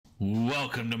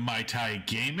Welcome to Mai Tai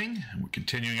Gaming. We're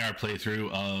continuing our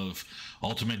playthrough of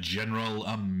Ultimate General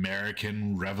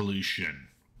American Revolution.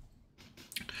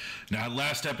 Now,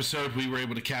 last episode, we were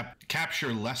able to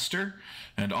capture Leicester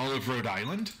and all of Rhode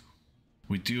Island.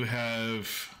 We now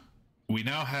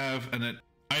have an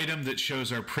item that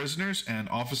shows our prisoners and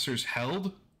officers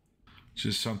held, which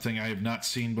is something I have not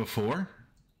seen before.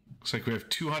 Looks like we have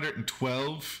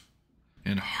 212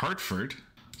 in Hartford.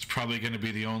 It's probably going to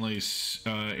be the only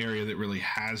area that really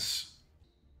has...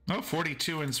 Oh,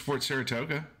 42 in Fort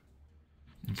Saratoga.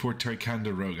 And Fort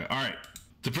Ticonderoga. All right.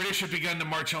 The British have begun to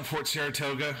march on Fort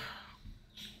Saratoga.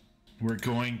 We're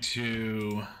going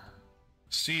to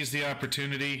seize the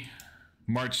opportunity,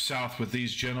 march south with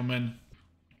these gentlemen.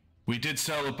 We did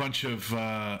sell a bunch of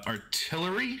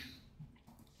artillery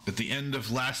at the end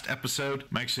of last episode.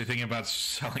 I'm actually thinking about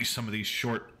selling some of these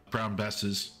short brown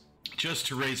besses, just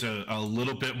to raise a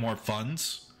little bit more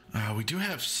funds. We do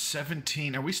have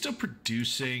 17. Are we still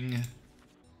producing?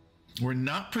 We're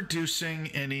not producing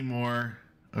any more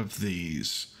of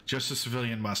these. Just the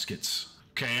civilian muskets.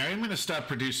 Okay, I am going to stop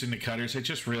producing the cutters. I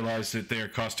just realized that they are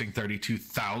costing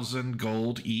 32,000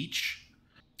 gold each,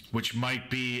 which might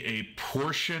be a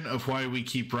portion of why we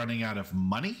keep running out of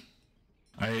money.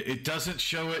 It doesn't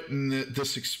show it in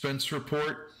this expense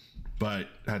report, but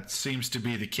that seems to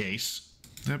be the case.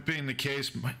 That being the case,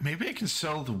 maybe I can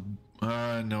sell the...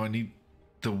 no, I need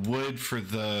the wood for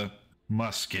the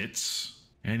muskets.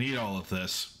 I need all of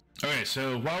this. Okay,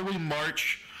 so while we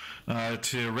march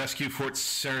to rescue Fort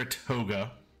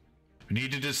Saratoga, we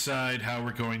need to decide how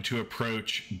we're going to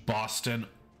approach Boston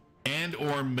and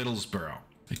or Middlesbrough.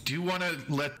 I do want to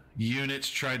let units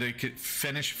try to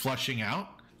finish flushing out.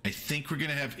 I think we're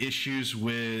going to have issues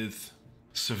with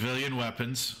civilian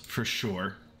weapons, for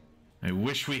sure. I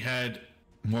wish we had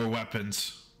more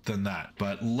weapons than that,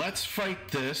 but let's fight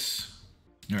this.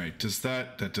 All right,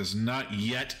 that does not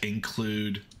yet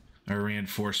include our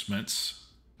reinforcements.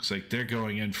 Looks like they're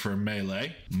going in for a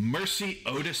melee. Mercy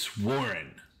Otis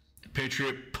Warren,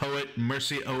 patriot poet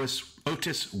Mercy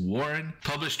Otis Warren,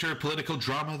 published her political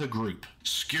drama The Group,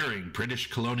 skewering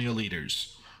British colonial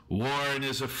leaders. Warren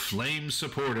is a flame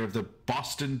supporter of the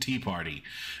Boston Tea Party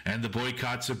and the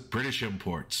boycotts of British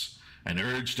imports, and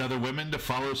urged other women to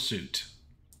follow suit.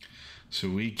 So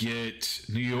we get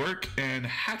New York and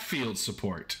Hatfield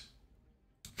support.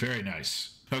 Very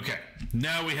nice. Okay,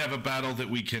 now we have a battle that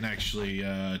we can actually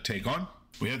take on.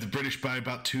 We have the British by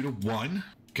about 2-1.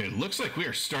 Okay, looks like we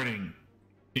are starting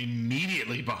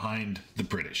immediately behind the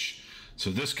British. So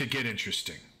this could get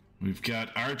interesting. We've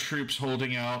got our troops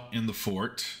holding out in the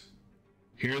fort.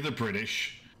 Here are the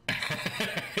British.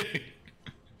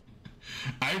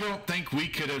 I don't think we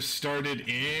could have started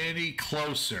any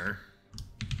closer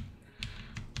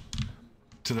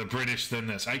to the British than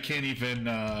this. I can't even...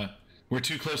 we're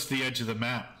too close to the edge of the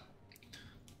map.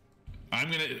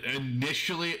 I'm going to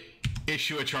initially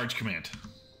issue a charge command.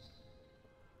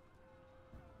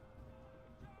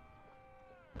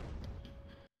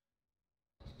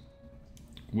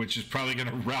 Which is probably going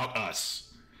to rout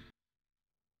us.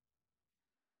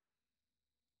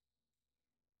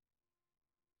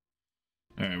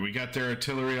 Alright, we got their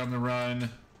artillery on the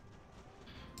run.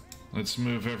 Let's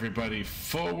move everybody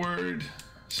forward.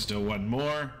 Still one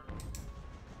more.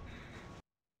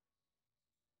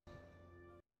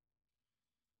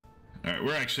 Alright,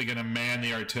 we're actually going to man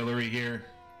the artillery here.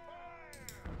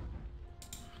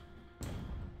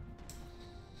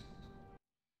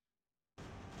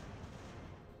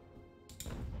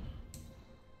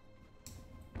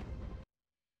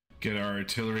 Get our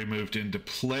artillery moved into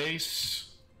place.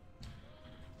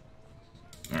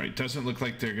 Alright, doesn't look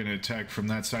like they're going to attack from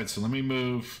that side, so let me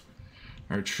move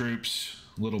our troops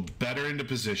a little better into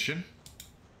position.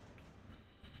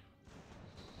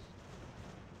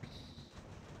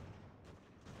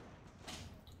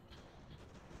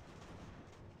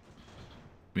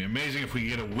 Be amazing if we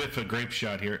get a whiff of grape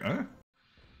shot here. Huh?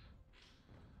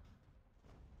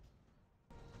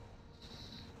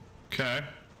 Okay.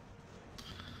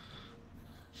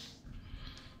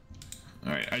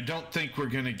 Alright, I don't think we're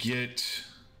going to get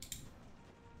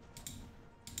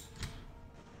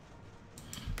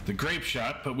the grape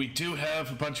shot, but we do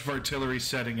have a bunch of artillery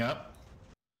setting up.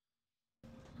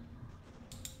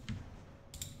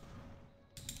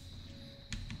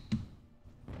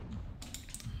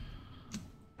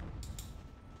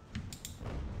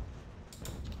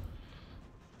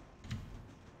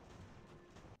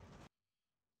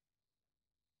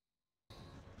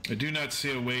 I do not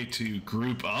see a way to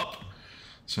group up,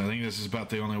 so I think this is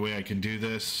about the only way I can do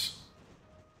this.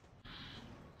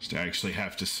 Just to actually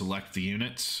have to select the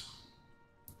units.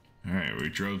 All right, we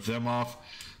drove them off.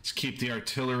 Let's keep the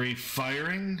artillery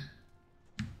firing.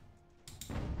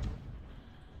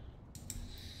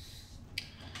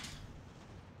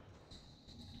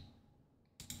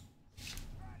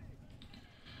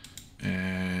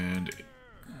 And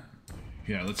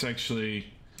yeah, let's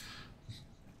actually...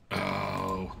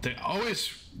 Oh, they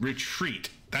always retreat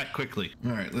that quickly.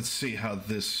 All right, let's see how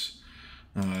this,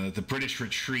 the British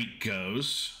retreat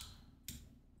goes.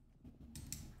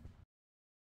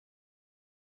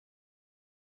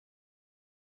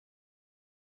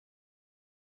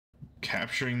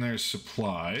 Capturing their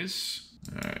supplies.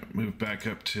 All right, move back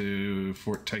up to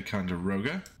Fort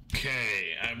Ticonderoga.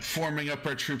 Okay, I'm forming up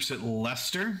our troops at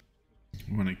Leicester.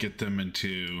 I want to get them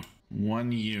into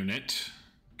one unit.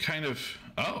 Kind of...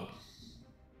 Oh.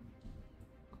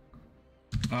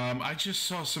 I just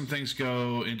saw some things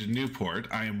go into Newport.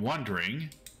 I am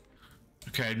wondering...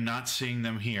 Okay, I'm not seeing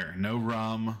them here. No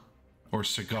rum or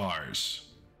cigars.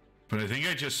 But I think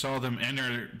I just saw them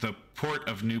enter the port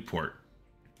of Newport.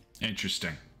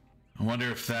 Interesting. I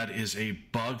wonder if that is a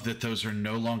bug that those are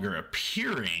no longer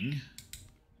appearing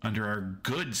under our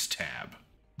goods tab.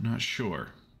 I'm not sure.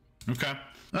 Okay.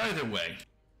 Either way,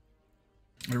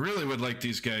 I really would like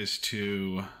these guys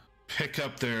to pick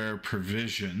up their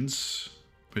provisions.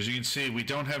 But as you can see, we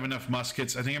don't have enough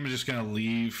muskets. I think I'm just going to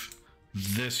leave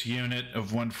this unit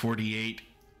of 148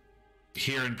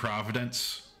 here in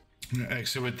Providence. I'm going to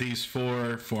exit with these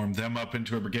four, form them up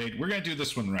into a brigade. We're going to do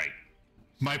this one right.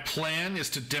 My plan is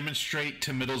to demonstrate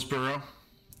to Middlesbrough,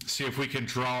 see if we can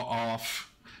draw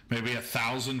off maybe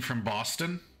 1,000 from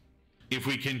Boston. If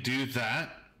we can do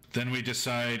that, then we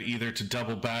decide either to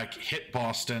double back, hit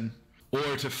Boston,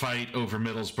 or to fight over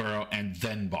Middlesbrough and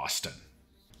then Boston.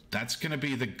 That's going to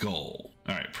be the goal.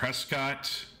 All right,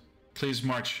 Prescott, please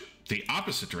march the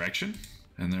opposite direction.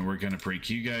 And then we're going to break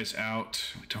you guys out.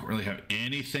 We don't really have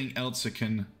anything else that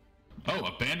can... Oh,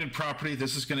 abandoned property.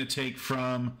 This is going to take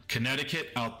from Connecticut.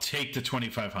 I'll take the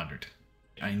 2,500.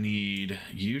 I need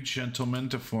you gentlemen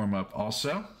to form up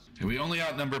also. We only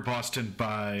outnumber Boston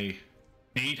by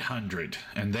 800,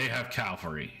 and they have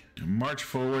cavalry. March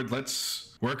forward.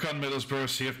 Let's work on Middlesbrough,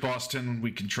 see if Boston,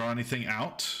 we can draw anything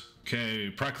out. Okay,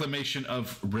 proclamation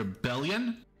of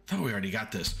rebellion. I thought we already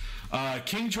got this.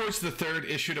 King George III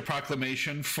issued a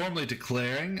proclamation formally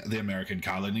declaring the American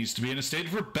colonies to be in a state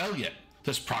of rebellion.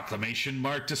 This proclamation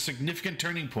marked a significant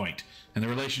turning point in the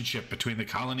relationship between the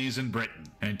colonies and Britain,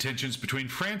 and tensions between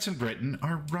France and Britain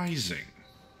are rising.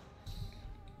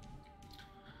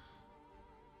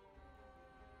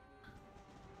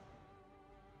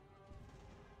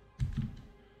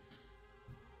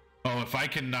 Oh, if I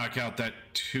can knock out that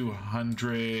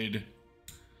 200...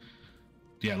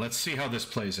 Yeah, let's see how this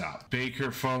plays out.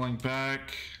 Baker falling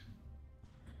back.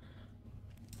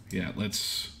 Yeah,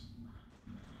 let's...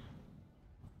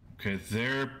 Okay,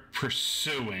 they're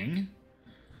pursuing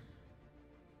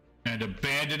and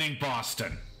abandoning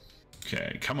Boston.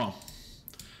 Okay, come on.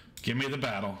 Give me the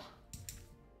battle.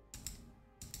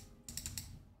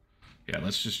 Yeah,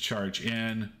 let's just charge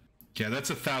in. Yeah, that's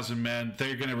 1,000 men.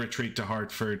 They're going to retreat to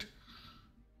Hartford.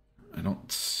 I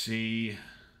don't see...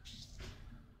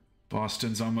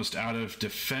 Boston's almost out of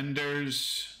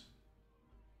defenders.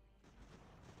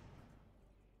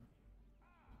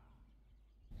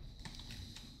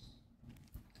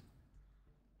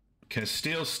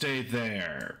 Castile, stay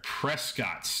there.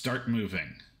 Prescott, start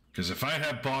moving. Because if I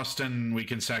have Boston, we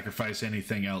can sacrifice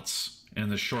anything else in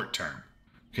the short term.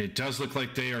 Okay, it does look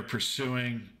like they are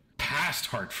pursuing past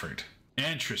Hartford.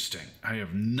 Interesting. I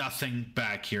have nothing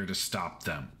back here to stop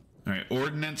them. All right,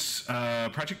 Ordnance,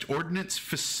 Project Ordnance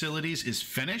Facilities is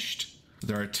finished.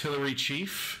 The artillery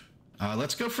chief.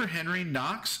 Let's go for Henry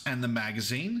Knox and the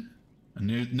magazine.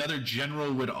 Another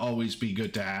general would always be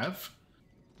good to have.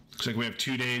 Looks like we have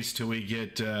 2 days till we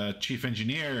get chief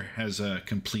engineer has a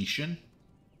completion.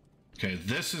 Okay,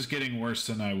 this is getting worse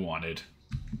than I wanted.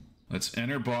 Let's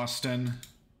enter Boston.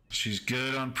 She's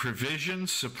good on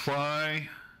provisions, supply.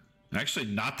 Actually,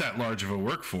 not that large of a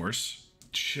workforce.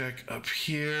 Check up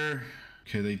here.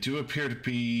 Okay, they do appear to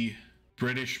be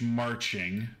British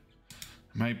marching.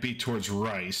 Might be towards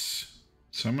Rice.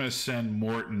 So I'm going to send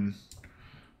Morton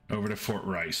over to Fort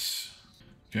Rice.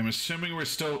 Okay, I'm assuming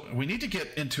we need to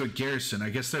get into a garrison. I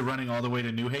guess they're running all the way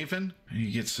to New Haven. You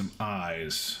get some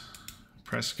eyes.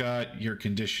 Prescott, your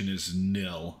condition is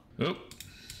nil. Oh,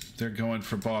 they're going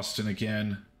for Boston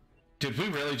again. Did we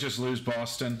really just lose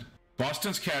Boston?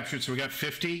 Boston's captured, so we got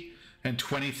 50 and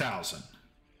 20,000.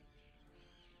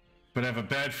 But I have a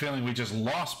bad feeling we just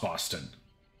lost Boston.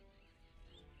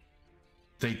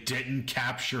 They didn't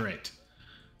capture it.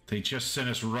 They just sent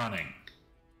us running.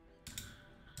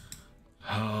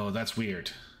 Oh, that's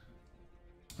weird.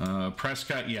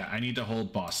 Prescott, yeah, I need to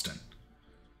hold Boston.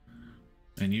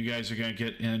 And you guys are going to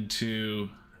get into...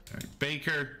 All right,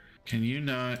 Baker, can you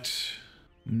not...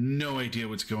 No idea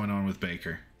what's going on with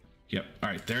Baker. Yep, all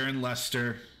right, they're in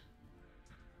Leicester.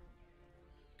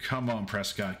 Come on,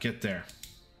 Prescott, get there.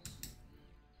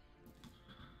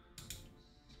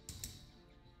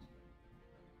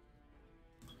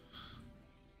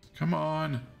 Come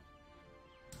on.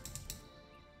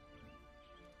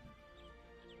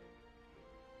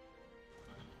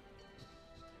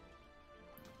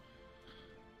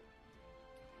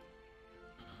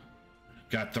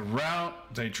 Got the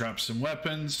route. They drop some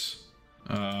weapons.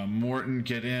 Morton,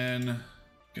 get in.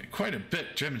 Got quite a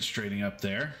bit demonstrating up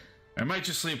there. I might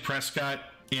just leave Prescott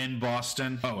in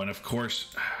Boston. Oh, and of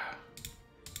course,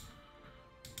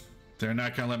 they're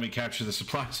not going to let me capture the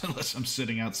supplies unless I'm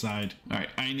sitting outside. All right,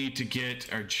 I need to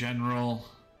get our general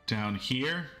down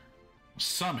here.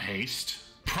 Some haste.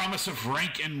 Promise of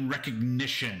rank and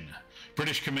recognition.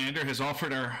 British commander has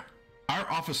offered our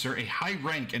officer a high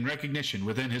rank and recognition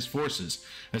within his forces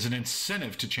as an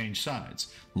incentive to change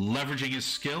sides, leveraging his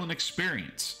skill and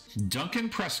experience. Duncan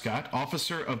Prescott,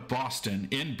 officer of Boston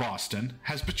in Boston,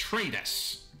 has betrayed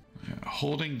us.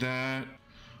 Holding that.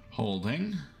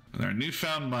 Holding. With our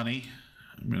newfound money,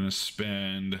 I'm going to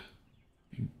spend,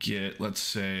 let's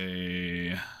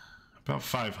say, about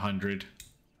 500.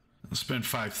 Let's spend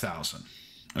 5,000.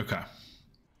 Okay.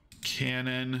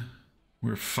 Cannon,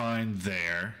 we're fine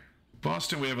there.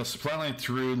 Boston, we have a supply line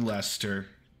through Leicester.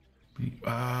 Do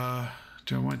I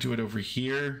want to do it over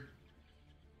here?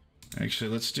 Actually,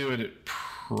 let's do it at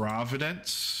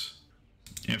Providence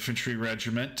Infantry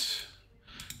Regiment.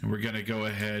 And we're going to go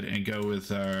ahead and go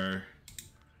with our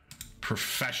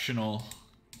professional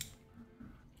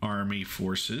army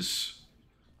forces.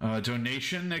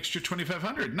 Donation, extra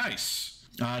 2,500. Nice.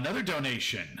 Another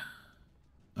donation.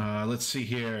 Let's see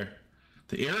here.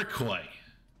 The Iroquois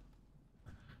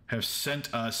have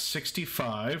sent us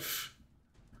 65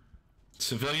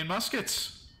 civilian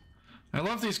muskets. I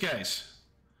love these guys.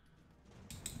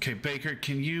 Okay, Baker,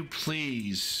 can you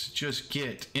please just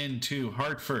get into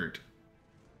Hartford?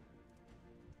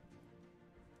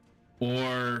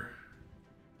 Or...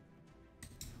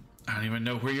 I don't even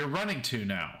know where you're running to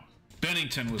now.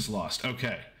 Bennington was lost.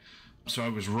 Okay. So I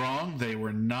was wrong. They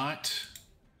were not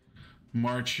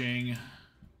marching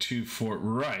to Fort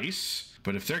Rice.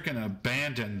 But if they're going to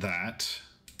abandon that,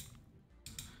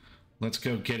 let's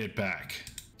go get it back.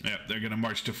 Yep, they're going to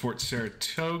march to Fort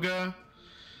Saratoga.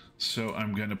 So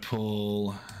I'm going to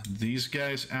pull these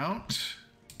guys out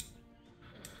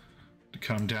to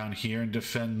come down here and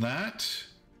defend that.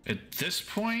 At this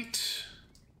point,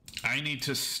 I need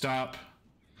to stop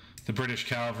the British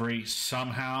cavalry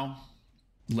somehow.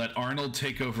 Let Arnold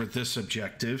take over this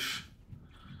objective.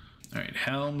 All right,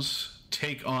 Helms,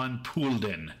 take on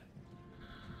Poulden.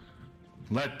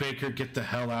 Let Baker get the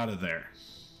hell out of there.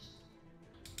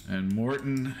 And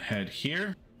Morton, head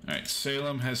here. All right,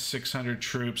 Salem has 600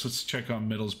 troops. Let's check on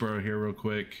Middlesbrough here real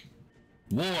quick.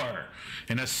 War.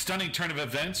 In a stunning turn of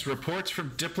events, reports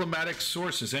from diplomatic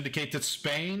sources indicate that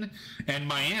Spain and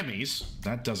Miami's,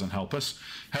 that doesn't help us,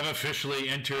 have officially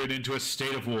entered into a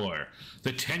state of war.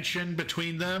 The tension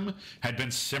between them had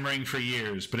been simmering for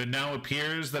years, but it now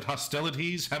appears that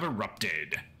hostilities have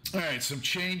erupted. All right, some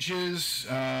changes.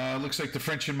 Looks like the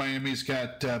French and Miami's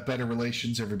got better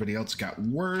relations. Everybody else got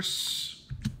worse.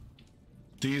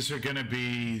 These are going to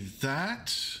be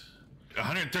that.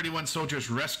 131 soldiers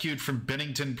rescued from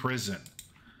Bennington prison.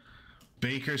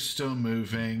 Baker's still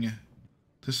moving.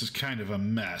 This is kind of a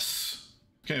mess.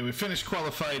 Okay, we finished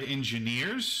qualified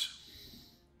engineers.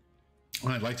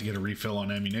 Well, I'd like to get a refill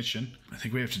on ammunition. I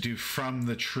think we have to do from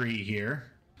the tree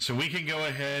here. So we can go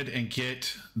ahead and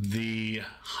get the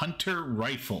Hunter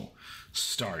rifle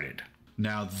started.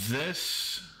 Now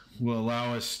this will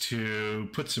allow us to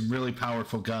put some really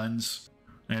powerful guns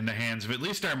in the hands of at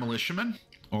least our militiamen,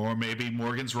 or maybe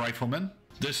Morgan's riflemen.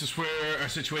 This is where our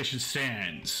situation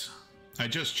stands. I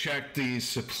just checked the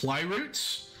supply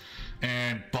routes,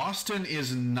 and Boston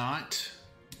is not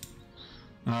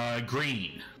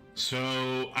green.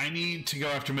 So I need to go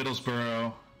after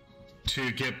Middlesbrough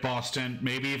to get Boston,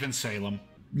 maybe even Salem.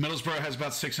 Middlesbrough has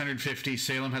about 650,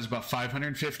 Salem has about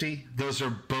 550. Those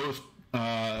are both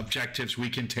objectives we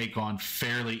can take on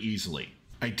fairly easily.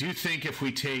 I do think if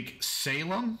we take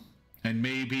Salem and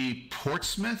maybe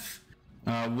Portsmouth,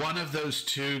 one of those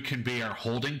two can be our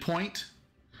holding point,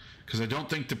 because I don't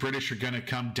think the British are going to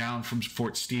come down from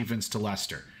Fort Stevens to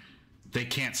Leicester. They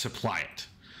can't supply it.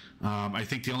 I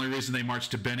think the only reason they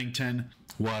marched to Bennington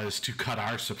was to cut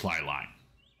our supply line.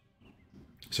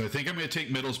 So I think I'm going to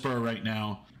take Middlesbrough right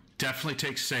now. Definitely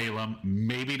take Salem,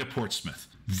 maybe to Portsmouth.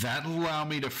 That'll allow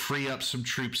me to free up some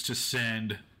troops to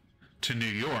send to New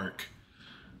York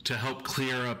to help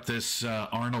clear up this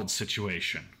Arnold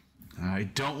situation. I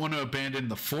don't want to abandon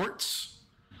the forts,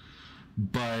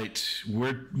 but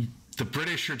the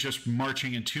British are just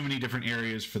marching in too many different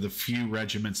areas for the few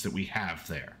regiments that we have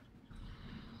there,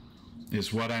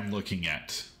 is what I'm looking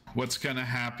at. What's going to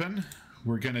happen?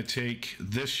 We're going to take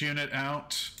this unit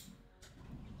out,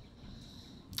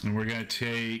 and we're going to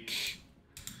take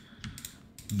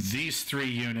these 3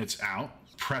 units out.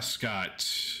 Prescott,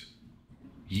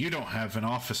 you don't have an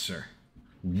officer.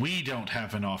 We don't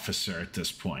have an officer at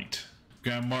this point.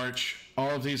 We're going to march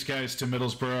all of these guys to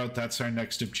Middlesbrough. That's our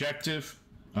next objective.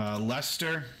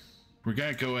 Leicester, we're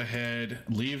going to go ahead,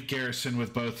 leave garrison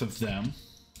with both of them,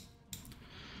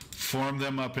 form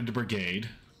them up into brigade,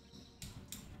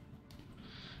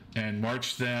 and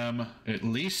march them at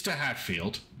least to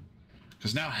Hatfield,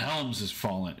 because now Helms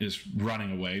is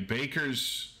running away. Baker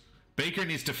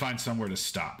needs to find somewhere to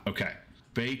stop. Okay,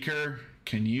 Baker,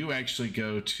 can you actually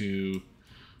go to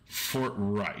Fort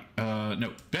Wright?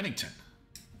 No, Bennington.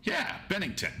 Yeah,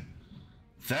 Bennington.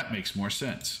 That makes more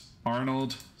sense.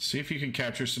 Arnold, see if you can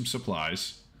capture some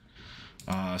supplies.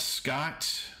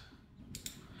 Scott,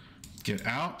 get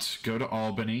out, go to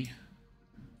Albany.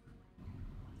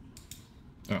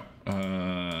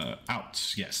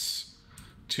 Out, yes.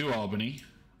 To Albany.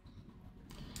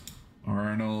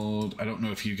 Arnold, I don't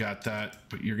know if you got that,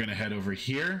 but you're going to head over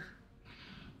here.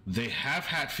 They have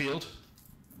Hatfield.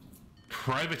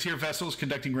 Privateer vessels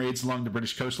conducting raids along the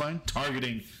British coastline,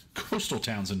 targeting coastal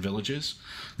towns and villages.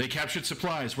 They captured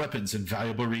supplies, weapons, and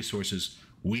valuable resources,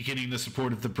 weakening the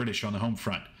support of the British on the home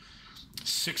front.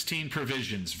 16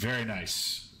 provisions, very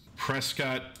nice.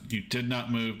 Prescott, you did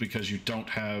not move because you don't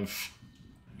have...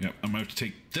 Yep, I'm going to have to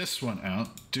take this one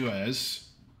out, Duez,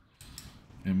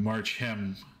 and march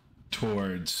him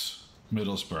towards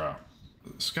Middlesbrough.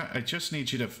 Scott, I just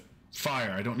need you to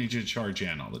fire. I don't need you to charge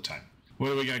in all the time. What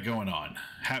do we got going on?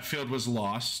 Hatfield was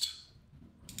lost.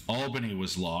 Albany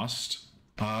was lost.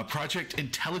 Project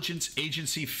Intelligence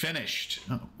Agency finished.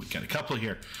 Oh, we got a couple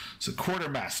here. So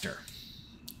Quartermaster.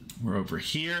 We're over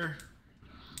here.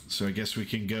 So I guess we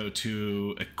can go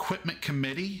to Equipment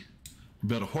Committee,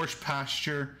 build a horse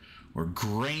pasture, or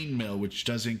grain mill, which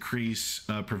does increase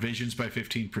provisions by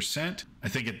 15%. I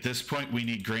think at this point we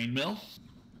need grain mill.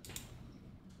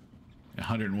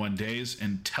 101 days.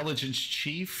 Intelligence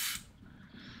Chief.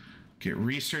 Get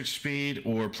research speed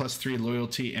or +3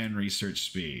 loyalty and research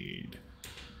speed.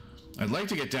 I'd like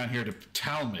to get down here to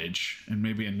Talmadge and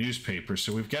maybe a newspaper,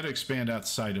 so we've got to expand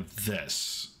outside of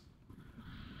this.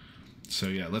 So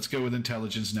yeah, let's go with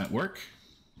Intelligence Network.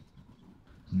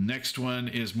 Next one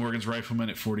is Morgan's Rifleman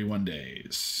at 41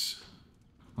 days.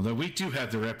 Although we do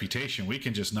have the reputation, we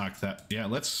can just knock that. Yeah,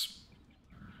 let's...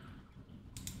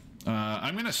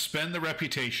 I'm going to spend the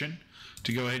reputation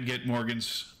to go ahead and get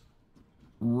Morgan's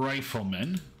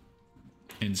Rifleman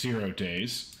in 0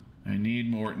 days. I need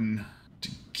Morton to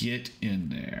get in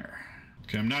there.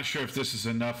 Okay, I'm not sure if this is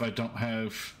enough. I don't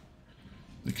have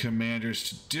the commanders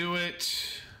to do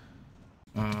it.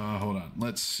 Hold on.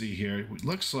 Let's see here. It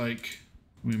looks like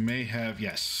we may have,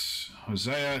 yes,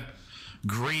 Hosea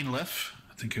Greenleaf.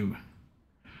 I think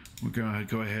we're going to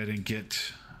go ahead and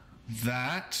get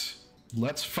that.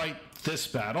 Let's fight this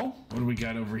battle. What do we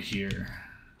got over here?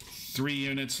 3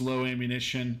 units, low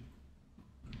ammunition.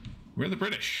 Where are the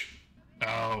British?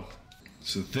 Oh,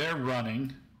 so they're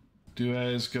running.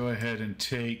 Duez, go ahead and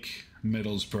take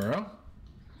Middlesbrough.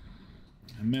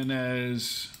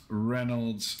 Jimenez,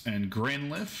 Reynolds, and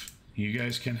Greenleaf. You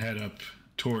guys can head up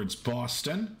towards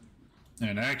Boston.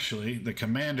 And actually, the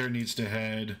commander needs to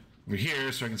head over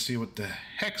here so I can see what the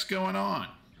heck's going on.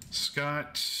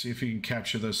 Scott, see if you can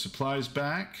capture those supplies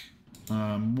back.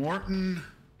 Morton,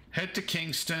 head to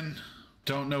Kingston.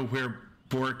 Don't know where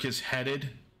Bork is headed.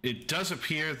 It does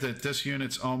appear that this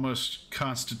unit's almost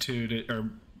constituted, or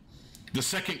the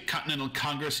Second Continental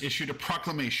Congress issued a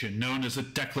proclamation known as a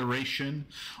Declaration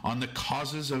on the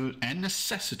Causes of, and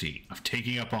Necessity of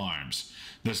Taking Up Arms.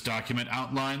 This document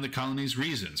outlined the colony's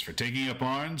reasons for taking up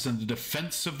arms and the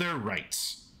defense of their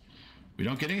rights. We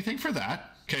don't get anything for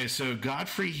that. Okay, so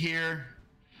Godfrey here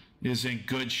is in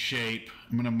good shape.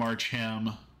 I'm going to march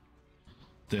him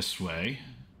this way.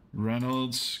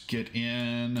 Reynolds, get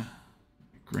in.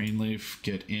 Greenleaf,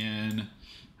 get in.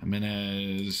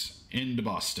 Jimenez, into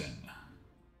Boston.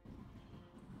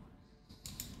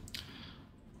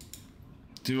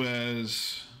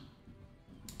 Duez.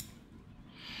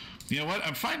 You know what?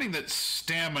 I'm finding that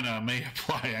stamina may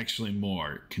apply actually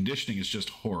more. Conditioning is just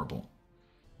horrible.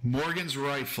 Morgan's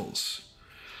Rifles.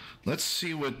 Let's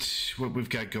see what we've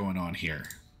got going on here.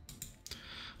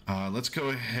 Let's go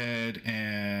ahead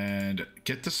and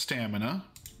get the stamina.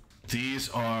 These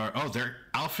are... Oh, they're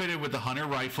outfitted with the Hunter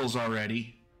rifles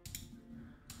already.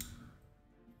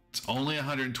 It's only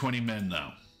 120 men,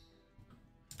 though.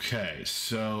 Okay,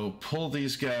 so pull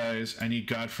these guys. I need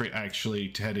Godfrey actually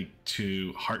to head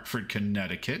to Hartford,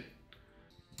 Connecticut.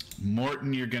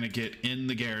 Morton, you're going to get in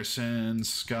the garrison.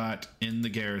 Scott, in the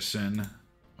garrison.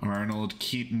 Arnold,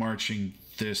 keep marching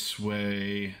this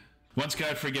way. Once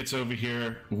Godfrey gets over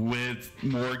here with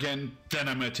Morgan, then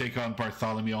I'm going to take on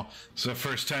Bartholomew. So the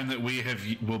first time that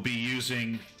we'll be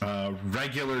using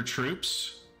regular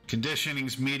troops.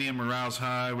 Conditioning's medium, morale's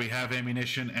high. We have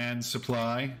ammunition and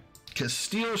supply.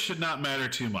 Castile should not matter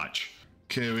too much.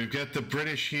 Okay, we've got the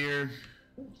British here.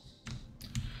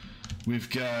 We've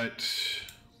got...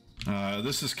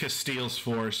 this is Castile's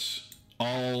force,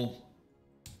 all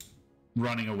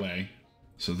running away.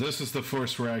 So this is the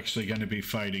force we're actually going to be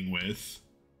fighting with.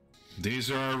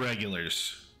 These are our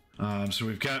regulars. So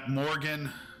we've got Morgan,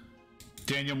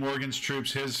 Daniel Morgan's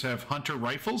troops. His have Hunter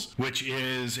rifles, which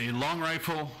is a long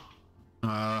rifle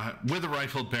with a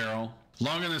rifled barrel,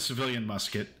 longer than a civilian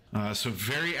musket. So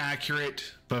very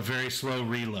accurate, but very slow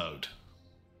reload.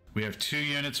 We have 2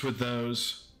 units with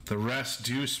those. The rest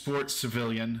do sport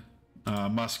civilian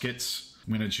muskets.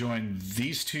 I'm going to join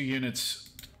these 2 units,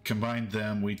 combine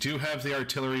them. We do have the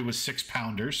artillery with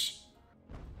 6-pounders.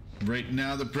 Right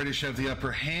now the British have the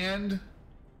upper hand.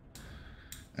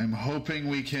 I'm hoping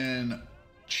we can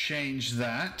change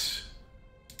that.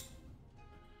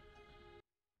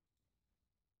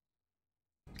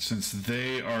 Since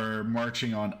they are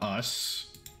marching on us.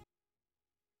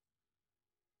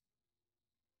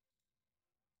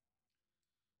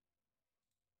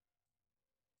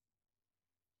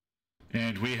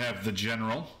 And we have the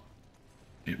general.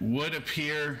 It would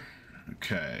appear...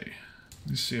 Okay.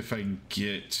 Let's see if I can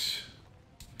get...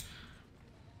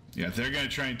 Yeah, they're going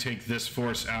to try and take this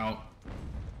force out.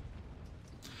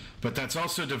 But that's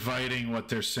also dividing what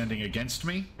they're sending against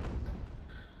me,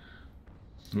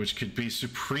 which could be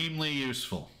supremely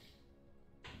useful.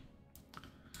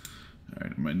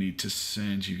 Alright, I'm going to need to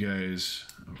send you guys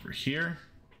over here.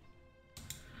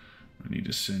 I need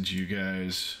to send you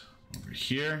guys over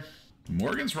here.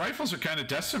 Morgan's rifles are kind of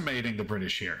decimating the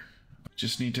British here.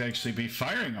 Just need to actually be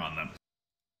firing on them.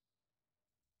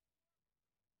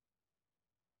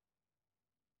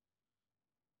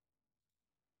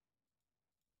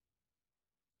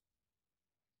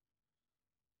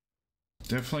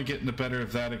 Definitely getting the better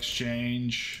of that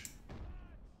exchange.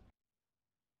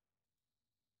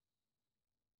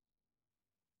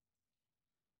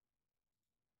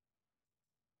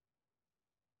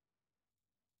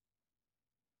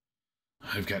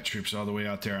 I've got troops all the way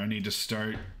out there. I need to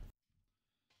start.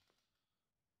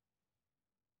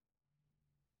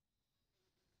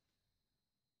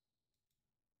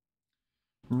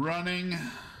 Running.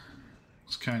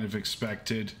 It's kind of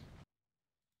expected.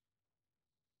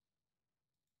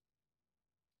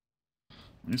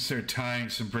 At least they're tying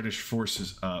some British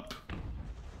forces up.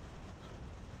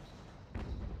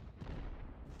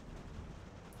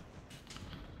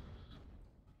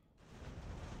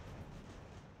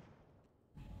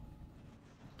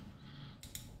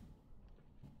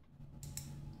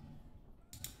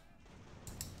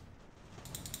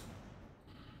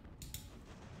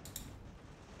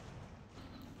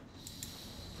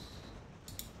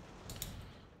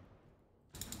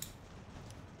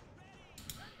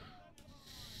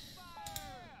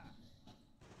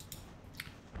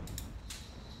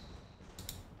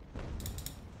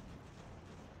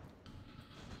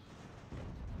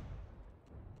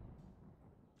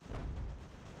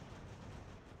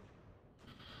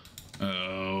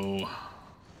 Oh.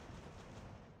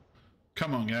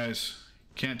 Come on, guys.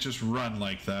 Can't just run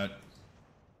like that.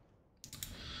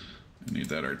 I need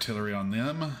that artillery on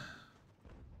them.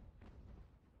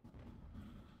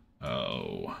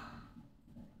 Oh.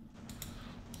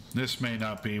 This may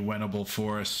not be winnable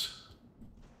for us.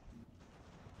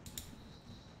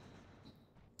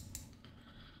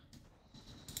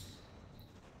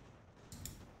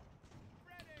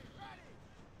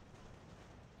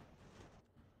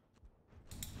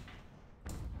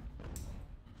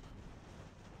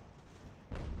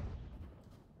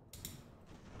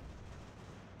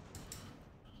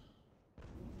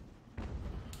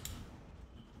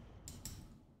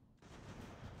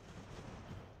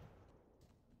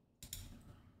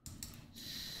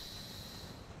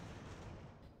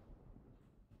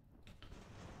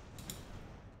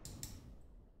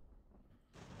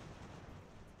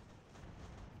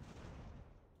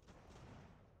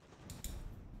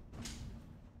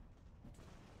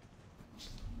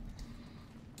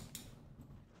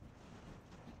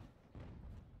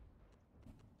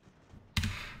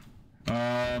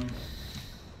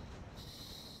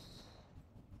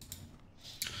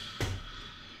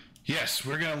 Yes,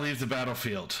 we're going to leave the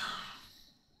battlefield.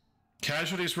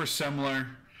 Casualties were similar,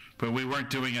 but we weren't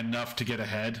doing enough to get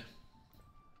ahead.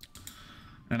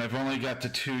 And I've only got the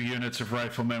 2 units of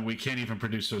riflemen. We can't even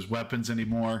produce those weapons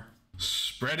anymore.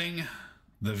 Spreading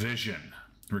the vision.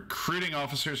 Recruiting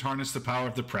officers harness the power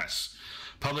of the press.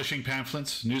 Publishing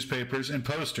pamphlets, newspapers, and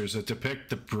posters that depict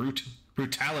the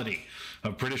brutality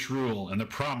of British rule and the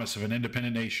promise of an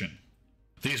independent nation.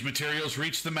 These materials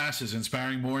reach the masses,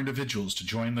 inspiring more individuals to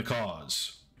join the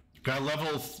cause. Got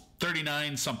level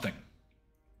 39 something.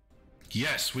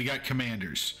 Yes, we got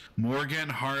commanders. Morgan,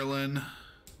 Harlan.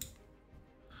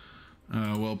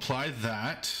 We'll apply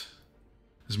that.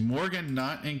 Is Morgan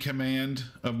not in command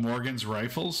of Morgan's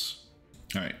rifles?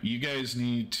 All right, you guys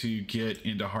need to get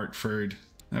into Hartford.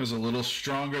 That was a little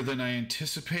stronger than I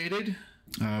anticipated.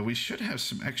 We should have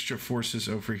some extra forces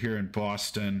over here in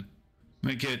Boston.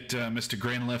 I'm going to get Mr.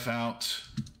 Greenleaf out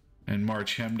and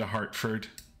march him to Hartford.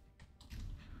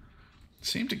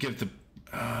 Seem to give the...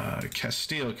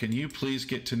 Castile, can you please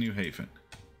get to New Haven?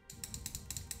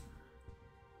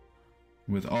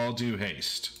 With all due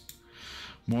haste.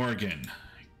 Morgan,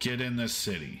 get in this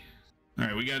city. All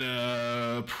right, we got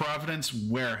a Providence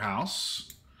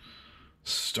warehouse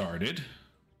started.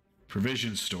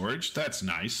 Provision storage, that's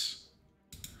nice.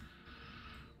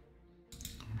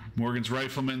 Morgan's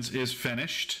Rifleman's is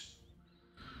finished.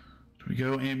 Do we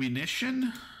go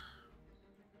ammunition?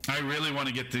 I really want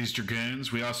to get these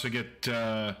Dragoons. We also get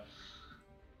the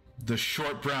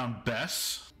Short Brown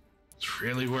Bess. It's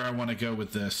really where I want to go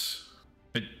with this.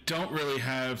 I don't really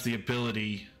have the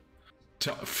ability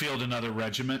to field another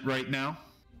regiment right now.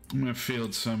 I'm going to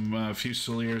field some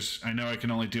Fusiliers. I know I can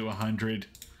only do 100.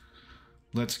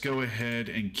 Let's go ahead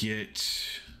and get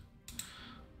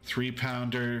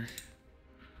 3-pounder,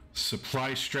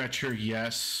 supply stretcher,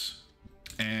 yes,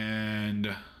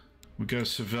 and we'll go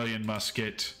civilian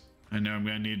musket. I know I'm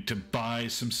going to need to buy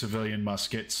some civilian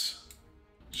muskets.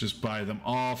 Just buy them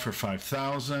all for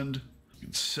 5,000.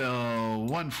 Sell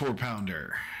 1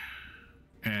 4-pounder.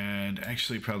 And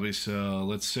actually probably sell,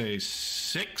 let's say,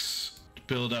 6 to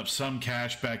build up some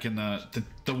cash back in the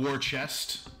war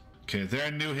chest. Okay, they're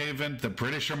in New Haven. The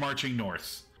British are marching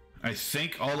north. I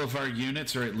think all of our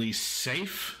units are at least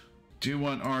safe. Do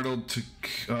want Arnold to...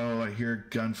 Oh, I hear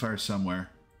gunfire somewhere.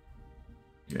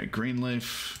 Yeah,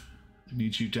 Greenleaf, I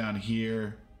need you down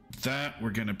here. That,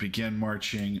 we're going to begin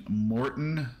marching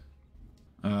Morton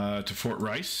to Fort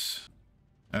Rice.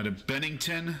 Out of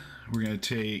Bennington, we're going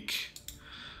to take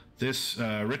this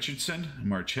Richardson,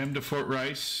 march him to Fort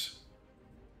Rice.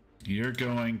 You're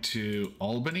going to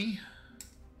Albany.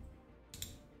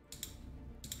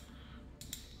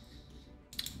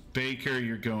 Baker,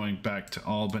 you're going back to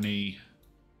Albany.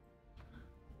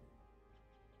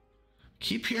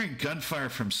 Keep hearing gunfire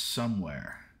from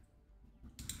somewhere.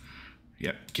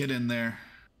 Yep, get in there.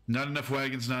 Not enough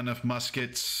wagons, not enough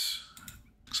muskets.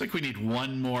 Looks like we need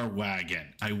 1 more wagon.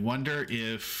 I wonder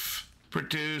if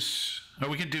produce... Oh,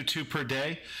 we can do 2 per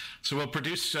day. So we'll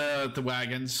produce the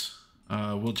wagons.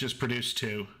 We'll just produce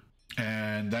 2.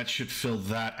 And that should fill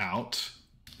that out.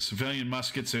 Civilian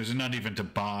muskets, there's none even to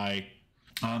buy.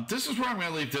 This is where I'm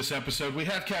going to leave this episode. We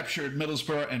have captured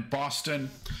Middlesbrough and Boston.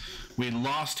 We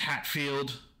lost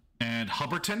Hatfield and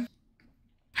Hubbardton.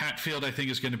 Hatfield, I think,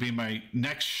 is going to be my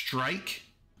next strike.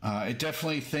 I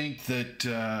definitely think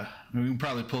that we can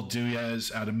probably pull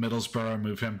Duyez out of Middlesbrough,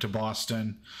 move him to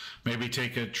Boston. Maybe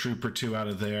take a troop or 2 out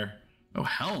of there. Oh,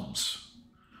 Helms.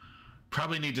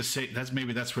 Probably need to say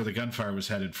maybe that's where the gunfire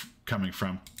was coming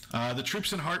from. The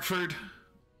troops in Hartford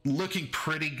looking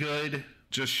pretty good,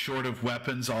 just short of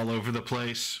weapons all over the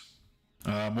place.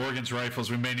 Morgan's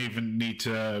rifles, we may even need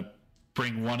to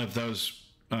bring one of those,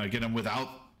 get them without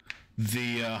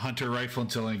the Hunter rifle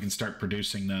until I can start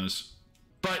producing those.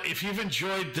 But if you've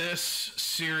enjoyed this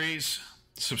series,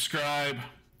 subscribe.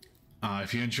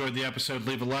 If you enjoyed the episode,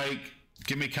 leave a like.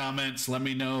 Give me comments. Let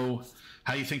me know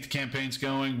how you think the campaign's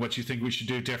going, what you think we should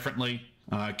do differently.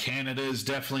 Canada is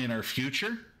definitely in our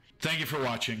future. Thank you for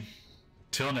watching.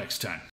 Till next time.